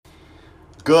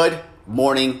Good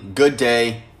morning, good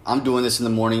day. I'm doing this in the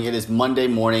morning. It is Monday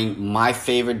morning, my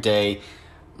favorite day.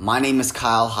 My name is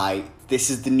Kyle Height.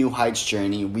 This is the New Heights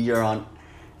Journey. We are on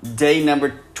day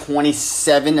number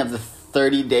 27 of the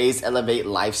 30 Days Elevate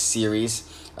Life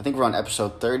series. I think we're on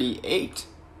episode 38.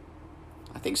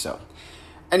 I think so.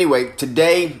 Anyway,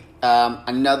 today,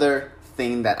 another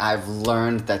thing that I've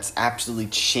learned that's absolutely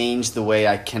changed the way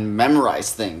I can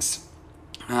memorize things.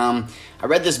 I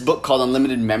read this book called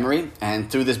Unlimited Memory,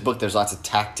 and through this book there's lots of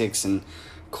tactics and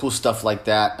cool stuff like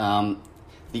that.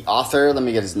 The author, let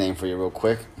me get his name for you real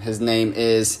quick. His name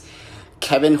is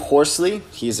Kevin Horsley.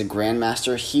 He's a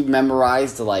grandmaster. He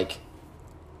memorized like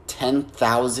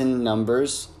 10,000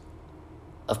 numbers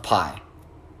of pi.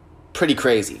 Pretty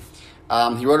crazy.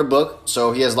 He wrote a book,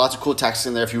 so he has lots of cool tactics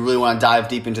in there. If you really want to dive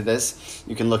deep into this,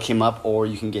 you can look him up or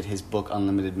you can get his book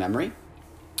Unlimited Memory.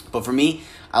 But for me,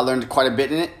 I learned quite a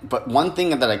bit in it. But one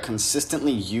thing that I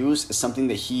consistently use is something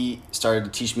that he started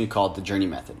to teach me called the Journey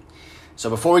Method. So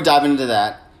before we dive into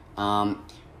that,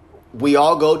 we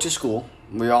all go to school.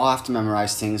 We all have to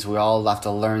memorize things. We all have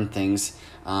to learn things.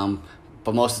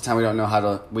 But most of the time we don't know how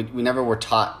to, we never were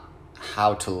taught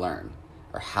how to learn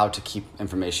or how to keep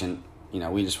information.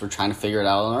 We just were trying to figure it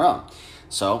out on our own.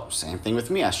 So same thing with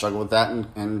me. I struggled with that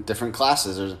in different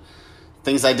classes. There's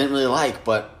things I didn't really like,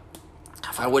 but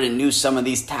if I would have knew some of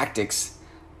these tactics,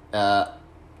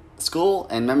 school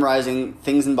and memorizing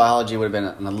things in biology would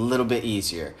have been a little bit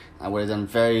easier. I would have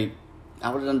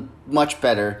done much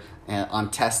better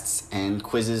on tests and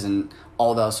quizzes and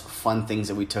all those fun things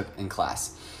that we took in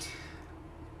class.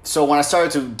 So when I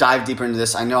started to dive deeper into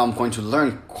this, I know I'm going to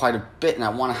learn quite a bit, and I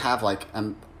want to have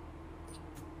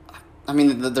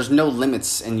there's no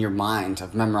limits in your mind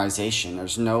of memorization.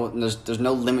 There's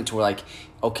no limit to where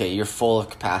okay, you're full of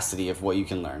capacity of what you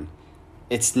can learn.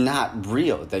 It's not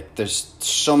real. There's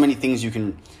so many things you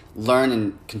can learn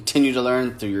and continue to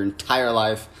learn through your entire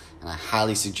life, and I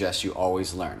highly suggest you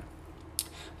always learn.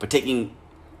 But taking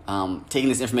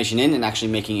this information in and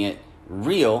actually making it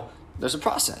real, there's a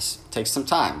process. It takes some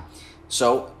time.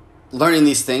 So learning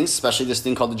these things, especially this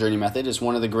thing called the Journey Method, is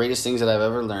one of the greatest things that I've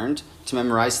ever learned to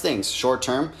memorize things short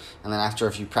term, and then after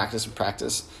if you practice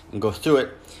and go through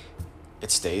it, it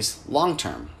stays long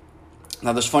term.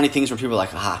 Now there's funny things where people are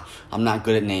like, I'm not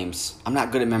good at names. I'm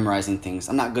not good at memorizing things.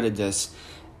 I'm not good at this.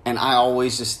 And I've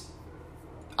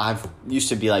used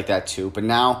to be like that too, but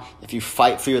now if you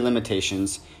fight for your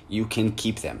limitations, you can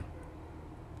keep them.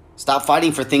 Stop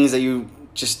fighting for things that you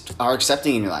just are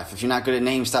accepting in your life. If you're not good at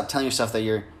names, stop telling yourself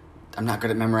that I'm not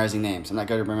good at memorizing names. I'm not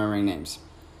good at remembering names.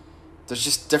 There's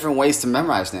just different ways to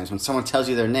memorize names. When someone tells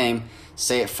you their name,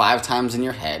 say it 5 times in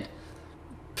your head.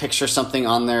 Picture something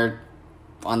on their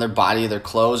body, their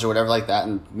clothes or whatever like that,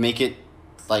 and make it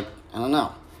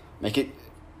make it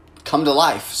come to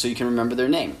life so you can remember their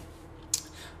name.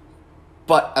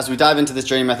 But as we dive into this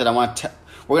Journey Method,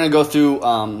 we're going to go through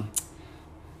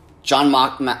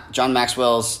John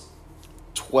Maxwell's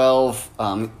 12.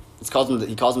 He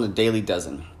calls them the Daily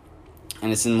Dozen.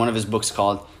 And it's in one of his books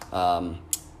called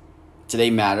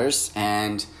Today Matters.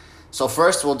 And so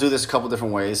first we'll do this a couple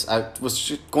different ways. I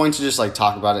was going to just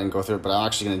talk about it and go through it, but I'm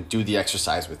actually going to do the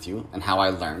exercise with you and how I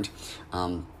learned.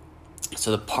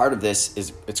 So the part of this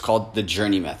it's called the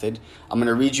Journey Method. I'm going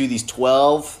to read you these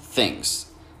 12 things,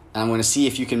 and I'm going to see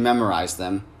if you can memorize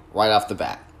them right off the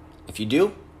bat. If you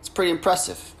do, it's pretty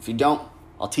impressive. If you don't,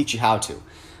 I'll teach you how to.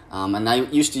 And I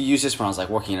used to use this when I was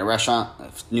working in a restaurant.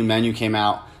 If a new menu came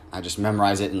out, I just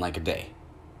memorize it in a day.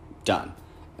 Done.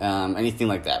 Anything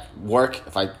like that. Work,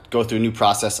 if I go through a new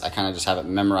process, I kind of just have it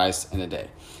memorized in a day.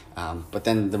 But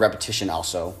then the repetition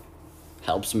also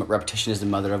helps. Repetition is the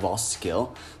mother of all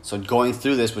skill. So going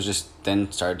through this was just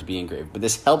then started to be engraved. But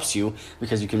this helps you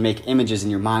because you can make images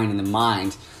in your mind, and the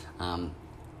mind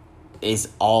is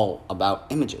all about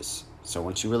images. So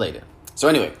once you relate it. So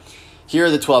anyway, here are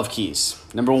the 12 keys.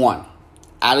 Number 1,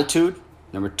 attitude.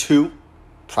 Number 2,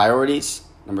 priorities.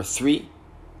 Number 3,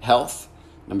 health.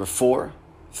 Number 4,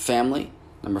 family.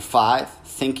 Number 5,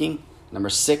 thinking. Number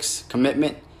 6,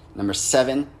 commitment. Number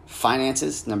 7,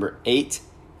 finances. Number 8,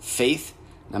 faith.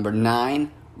 Number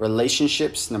 9,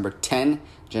 relationships. Number 10,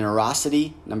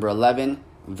 generosity. Number 11,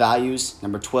 values.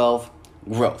 Number 12,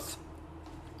 growth.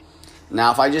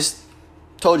 Now, if I just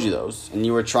told you those and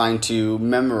you were trying to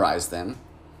memorize them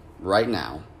right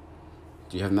now,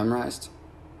 do you have memorized?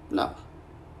 No.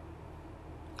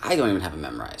 I don't even have it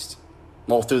memorized.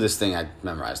 Well, through this thing I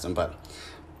memorized them, but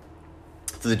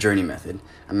through the Journey Method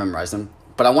I memorized them.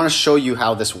 But I want to show you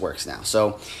how this works now.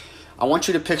 So I want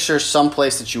you to picture some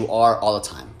place that you are all the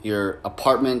time. Your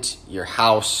apartment, your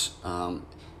house.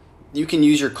 You can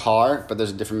use your car, but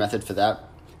there's a different method for that.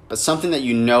 but something that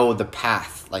you know the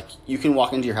path. Like you can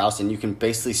walk into your house and you can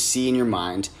basically see in your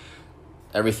mind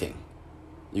everything.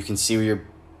 You can see where your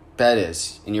bed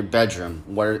is in your bedroom,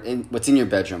 what's in your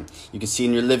bedroom. You can see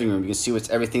in your living room. You can see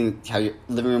how your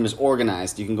living room is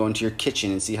organized. You can go into your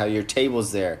kitchen and see how your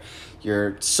table's there,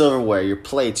 your silverware, your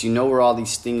plates. You know where all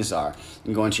these things are. You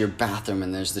can go into your bathroom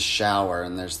and there's the shower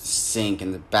and there's the sink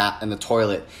and the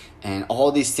toilet and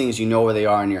all these things. You know where they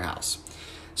are in your house.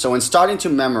 So when starting to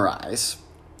memorize,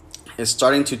 is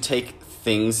starting to take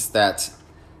things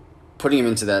putting them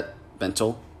into that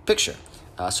mental picture.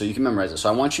 So you can memorize it. So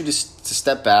I want you to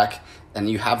step back, and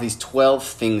you have these 12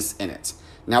 things in it.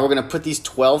 Now we're going to put these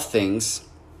 12 things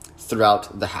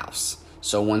throughout the house.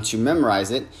 So once you memorize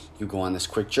it, you go on this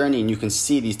quick journey, and you can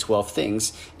see these 12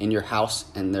 things in your house,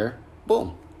 and they're,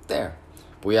 boom, there.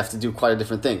 But we have to do quite a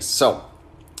different things. So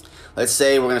let's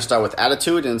say we're going to start with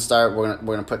attitude, and we're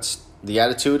going to put the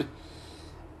attitude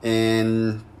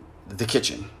in the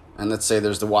kitchen. And let's say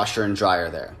there's the washer and dryer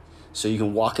there. So you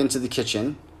can walk into the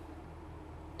kitchen,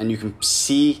 and you can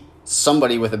see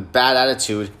somebody with a bad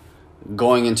attitude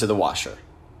going into the washer.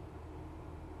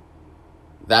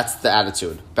 That's the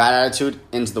attitude. Bad attitude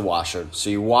into the washer. So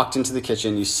you walked into the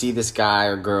kitchen, you see this guy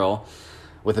or girl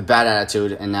with a bad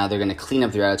attitude, and now they're going to clean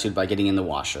up their attitude by getting in the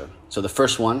washer. So the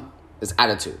first one is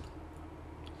attitude.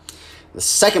 The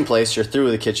second place, you're through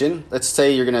with the kitchen. Let's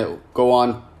say you're going to go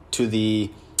on to the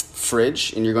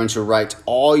fridge, and you're going to write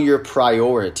all your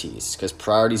priorities, because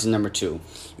priorities is number 2.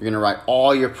 You're going to write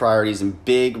all your priorities in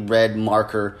big red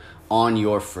marker on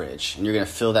your fridge, and you're going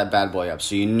to fill that bad boy up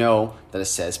so you know that it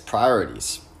says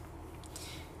priorities.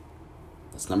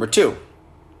 That's number 2.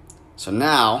 So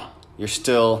now you're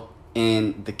still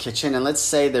in the kitchen, and let's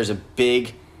say there's a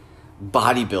big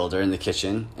bodybuilder in the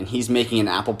kitchen, and he's making an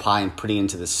apple pie and putting it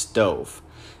into the stove,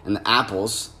 and the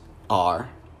apples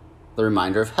are the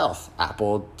reminder of health.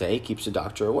 Apple day keeps the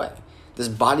doctor away. This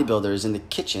bodybuilder is in the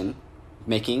kitchen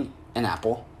making an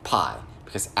apple pie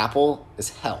because apple is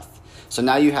health. So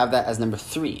now you have that as number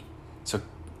 3. So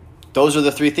those are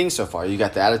the 3 things so far. You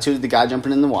got the attitude of the guy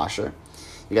jumping in the washer.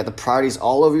 You got the priorities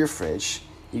all over your fridge.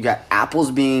 You got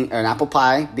an apple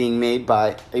pie being made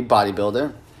by a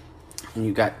bodybuilder. And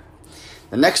you got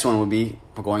the next one would be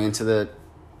we're going into the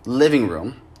living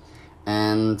room,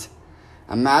 and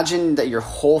imagine that your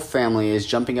whole family is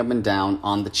jumping up and down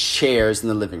on the chairs in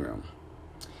the living room.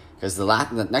 Because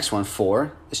the next one,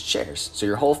 4, is chairs. So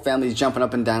your whole family is jumping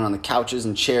up and down on the couches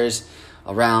and chairs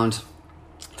around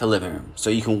the living room. So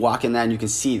you can walk in that and you can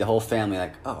see the whole family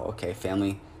like, oh, okay,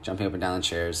 family jumping up and down on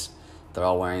chairs. They're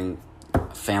all wearing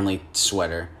a family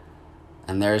sweater.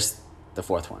 And there's the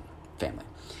 4th one, family.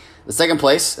 The second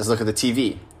place is look at the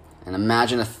TV. And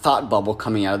imagine a thought bubble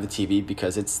coming out of the TV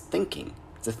because it's thinking.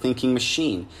 It's a thinking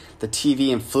machine. The TV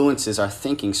influences our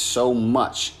thinking so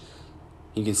much.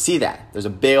 You can see that. There's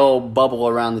a big old bubble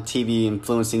around the TV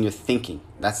influencing your thinking.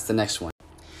 That's the next one.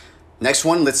 Next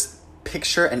one, let's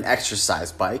picture an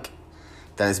exercise bike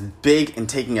that is big and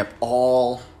taking up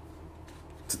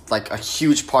like a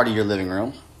huge part of your living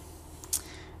room.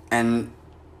 And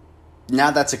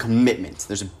now that's a commitment.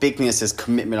 There's a big thing that says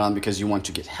commitment on because you want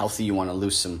to get healthy, you want to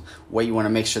lose some weight, you want to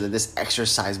make sure that this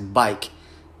exercise bike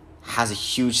has a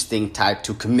huge thing tied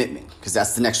to commitment because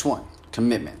that's the next one,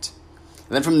 commitment.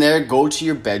 And then from there, go to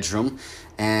your bedroom,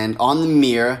 and on the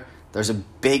mirror, there's a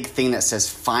big thing that says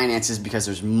finances because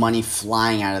there's money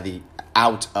flying out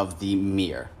of the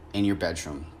mirror in your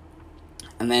bedroom.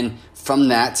 And then from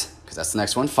that, because that's the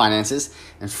next one, finances,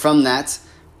 and from that,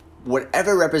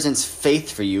 whatever represents faith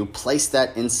for you, place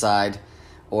that inside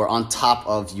or on top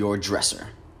of your dresser.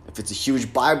 If it's a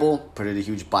huge Bible, put it in a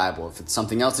huge Bible. If it's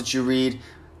something else that you read,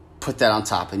 put that on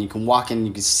top. And you can walk in and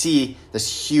you can see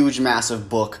this huge, massive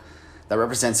book that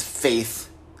represents faith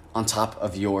on top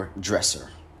of your dresser.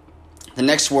 The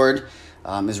next word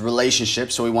is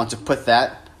relationship, so we want to put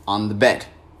that on the bed.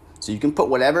 So you can put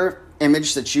whatever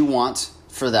image that you want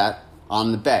for that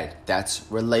on the bed. That's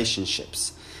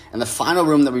relationships. And the final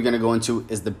room that we're going to go into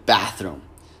is the bathroom.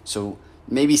 So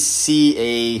maybe see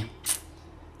a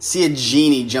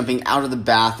genie jumping out of the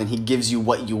bath, and he gives you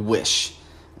what you wish.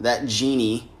 That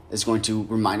genie is going to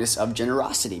remind us of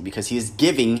generosity because he is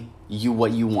giving you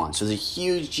what you want. So there's a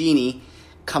huge genie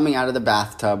coming out of the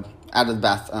bathtub, out of the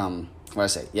bath, out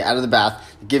of the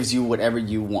bath, gives you whatever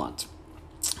you want,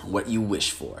 what you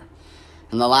wish for.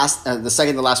 And the last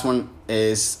one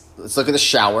is, let's look at the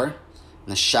shower.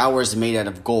 And the shower is made out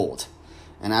of gold.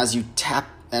 And as you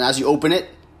open it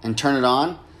and turn it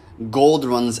on, gold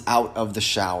runs out of the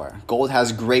shower. Gold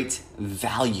has great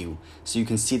value. So you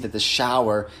can see that the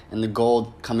shower and the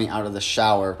gold coming out of the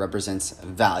shower represents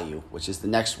value, which is the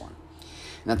next one.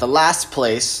 And at the last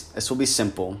place, this will be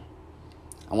simple.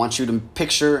 I want you to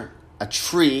picture a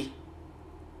tree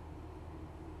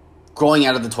growing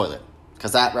out of the toilet,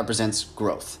 because that represents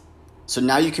growth. So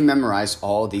now you can memorize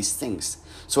all these things.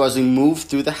 So as we move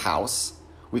through the house,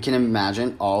 we can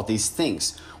imagine all these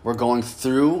things. We're going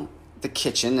through the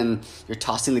kitchen and you're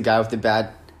tossing the guy with the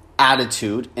bad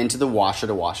attitude into the washer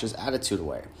to wash his attitude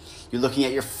away. You're looking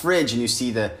at your fridge and you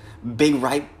see the big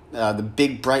bright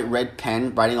red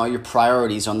pen writing all your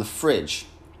priorities on the fridge.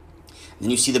 Then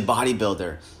you see the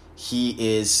bodybuilder.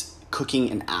 He is cooking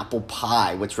an apple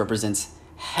pie, which represents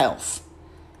health.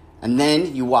 And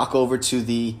then you walk over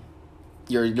to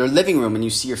your living room and you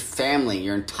see your family,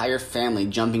 your entire family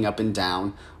jumping up and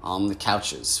down on the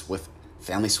couches with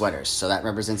family sweaters. So that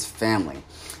represents family.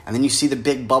 And then you see the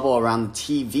big bubble around the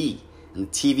TV. And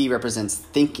the TV represents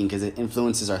thinking because it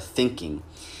influences our thinking.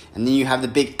 And then you have the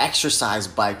big exercise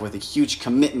bike with a huge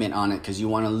commitment on it because you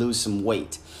want to lose some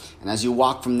weight. And as you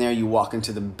walk from there, you walk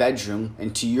into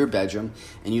your bedroom,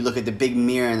 and you look at the big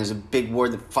mirror and there's a big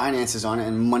word that finances on it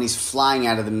and money's flying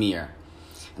out of the mirror.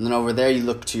 And then over there you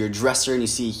look to your dresser and you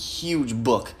see a huge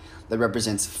book that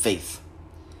represents faith.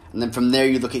 And then from there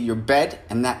you look at your bed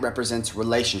and that represents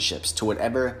relationships to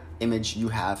whatever image you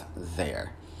have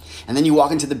there. And then you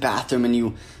walk into the bathroom and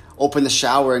you open the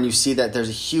shower and you see that there's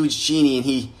a huge genie and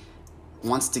he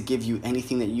wants to give you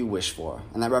anything that you wish for.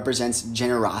 And that represents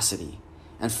generosity.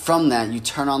 And from that you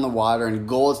turn on the water and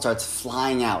gold starts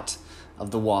flying out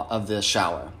of the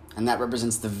shower. And that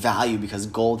represents the value because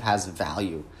gold has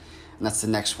value. And that's the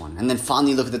next one. And then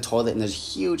finally you look at the toilet and there's a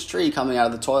huge tree coming out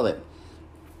of the toilet.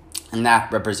 And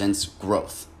that represents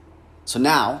growth. So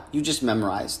now you just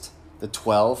memorized the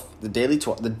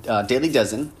Daily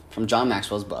Dozen from John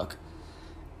Maxwell's book.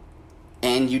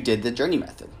 And you did the journey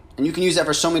method. And you can use that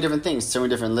for so many different things, so many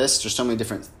different lists or so many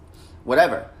different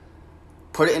whatever.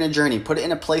 Put it in a journey. Put it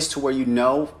in a place to where you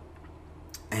know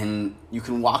and you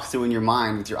can walk through in your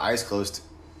mind with your eyes closed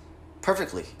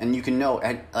perfectly. And you can know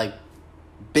like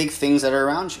big things that are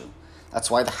around you.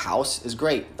 That's why the house is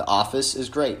great. The office is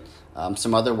great.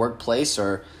 Some other workplace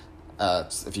or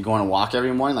if you go on a walk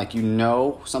every morning, like you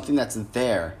know something that's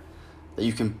there that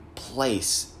you can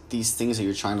place these things that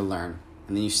you're trying to learn.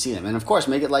 And then you see them. And of course,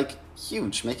 make it like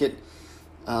huge. Make it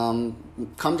come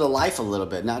to life a little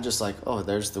bit. Not just like, oh,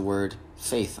 there's the word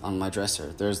faith on my dresser.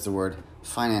 There's the word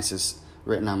finances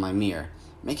written on my mirror.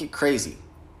 Make it crazy.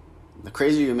 The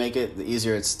crazier you make it, the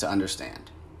easier it's to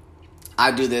understand.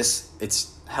 I do this.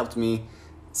 It's helped me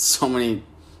so many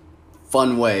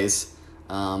fun ways.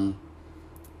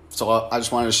 So I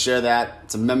just wanted to share that.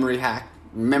 It's a memory hack.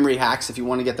 Memory hacks. If you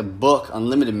want to get the book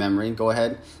Unlimited Memory, go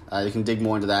ahead. You can dig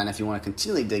more into that. And if you want to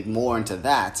continually dig more into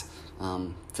that,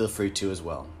 feel free to as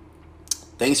well.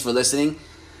 Thanks for listening.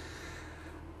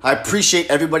 I appreciate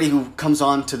everybody who comes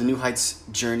on to the New Heights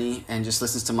journey and just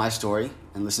listens to my story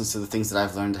and listens to the things that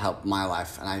I've learned to help my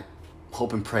life. And I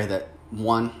hope and pray that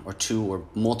one or two or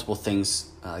multiple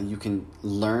things you can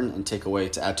learn and take away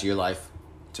to add to your life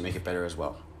to make it better as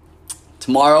well.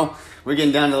 Tomorrow, we're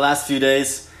getting down to the last few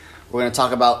days. We're going to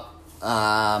talk about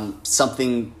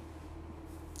something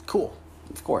cool,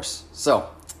 of course. So,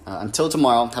 until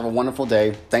tomorrow, have a wonderful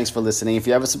day. Thanks for listening. If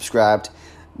you haven't subscribed,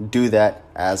 do that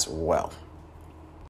as well.